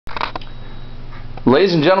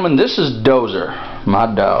Ladies and gentlemen, this is Dozer,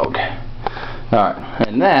 my dog. Alright,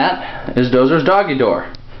 and that is Dozer's doggy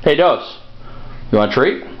door. Hey Doze, you want a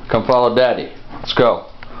treat? Come follow Daddy. Let's go.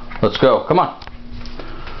 Let's go. Come on.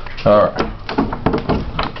 Alright.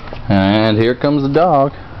 And here comes the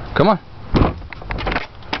dog. Come on.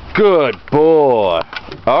 Good boy.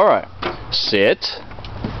 Alright. Sit.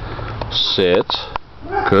 Sit.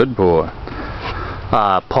 Good boy.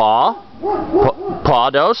 Paw. Paw,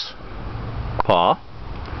 Doze. Paw.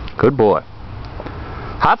 Good boy.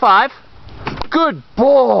 High five. Good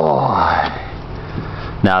boy.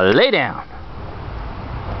 Now lay down.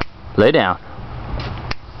 Lay down.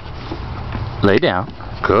 Lay down.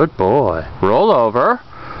 Good boy. Roll over.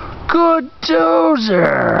 Good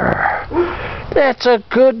Dozer. That's a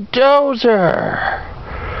good Dozer.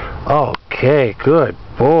 Okay, good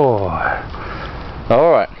boy.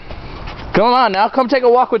 Alright. Come on now. Come take a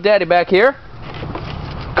walk with Daddy back here.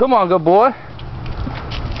 Come on, good boy.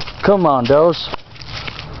 Come on, Doze.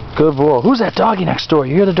 Good boy. Who's that doggy next door?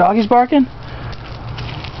 You hear the doggies barking?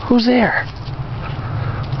 Who's there?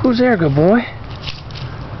 Who's there, good boy?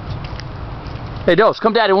 Hey, Doze,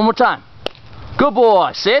 come Daddy one more time. Good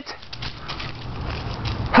boy. Sit.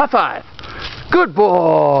 High five. Good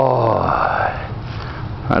boy.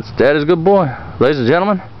 That's Daddy's good boy. Ladies and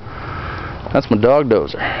gentlemen, that's my dog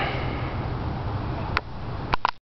Dozer.